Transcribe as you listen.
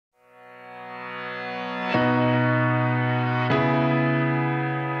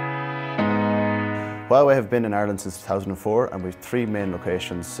Huawei have been in Ireland since 2004 and we have 3 main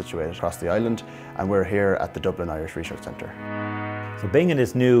locations situated across the island, and we're here at the Dublin Irish Research Centre. So being in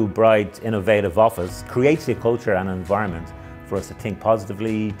this new, bright, innovative office creates a culture and an environment for us to think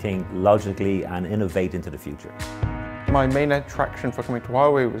positively, think logically and innovate into the future. My main attraction for coming to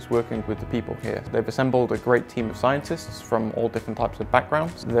Huawei was working with the people here. They've assembled a great team of scientists from all different types of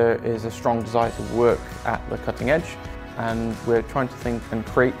backgrounds. There is a strong desire to work at the cutting edge, and we're trying to think and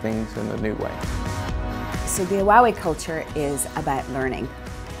create things in a new way. So the Huawei culture is about learning.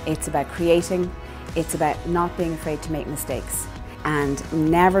 It's about creating, it's about not being afraid to make mistakes and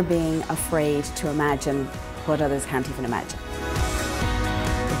never being afraid to imagine what others can't even imagine.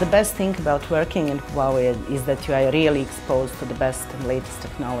 The best thing about working in Huawei is that you are really exposed to the best and latest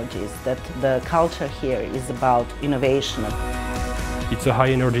technologies, that the culture here is about innovation. It's a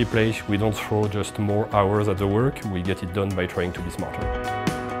high energy place. We don't throw just more hours at the work, we get it done by trying to be smarter.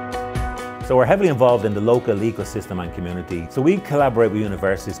 So we're heavily involved in the local ecosystem and community. So we collaborate with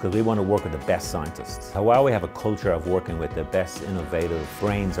universities because we want to work with the best scientists. Huawei have a culture of working with the best innovative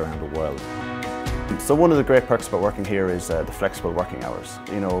brains around the world. So one of the great perks about working here is the flexible working hours.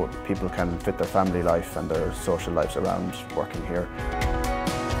 You know, people can fit their family life and their social lives around working here.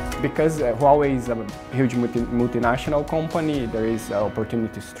 Because Huawei is a huge multinational company, there is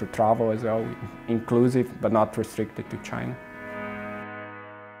opportunities to travel as well, inclusive but not restricted to China.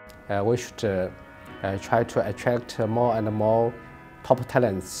 We should try to attract more and more top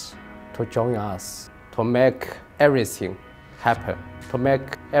talents to join us, to make everything happen, to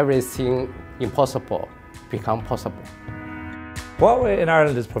make everything impossible become possible. Huawei in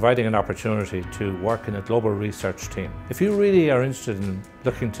Ireland is providing an opportunity to work in a global research team. If you really are interested in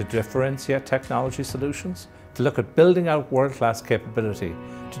looking to differentiate technology solutions, to look at building out world-class capability,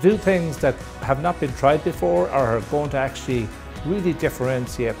 to do things that have not been tried before or are going to actually really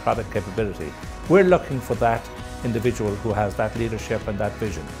differentiate product capability, we're looking for that individual who has that leadership and that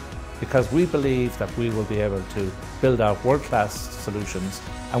vision, because we believe that we will be able to build out world-class solutions,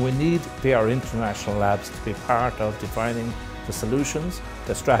 and we need our international labs to be part of defining the solutions,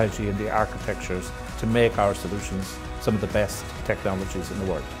 the strategy and the architectures to make our solutions some of the best technologies in the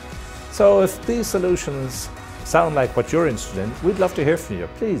world. So if these solutions sound like what you're interested in, we'd love to hear from you.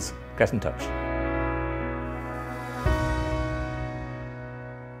 Please get in touch.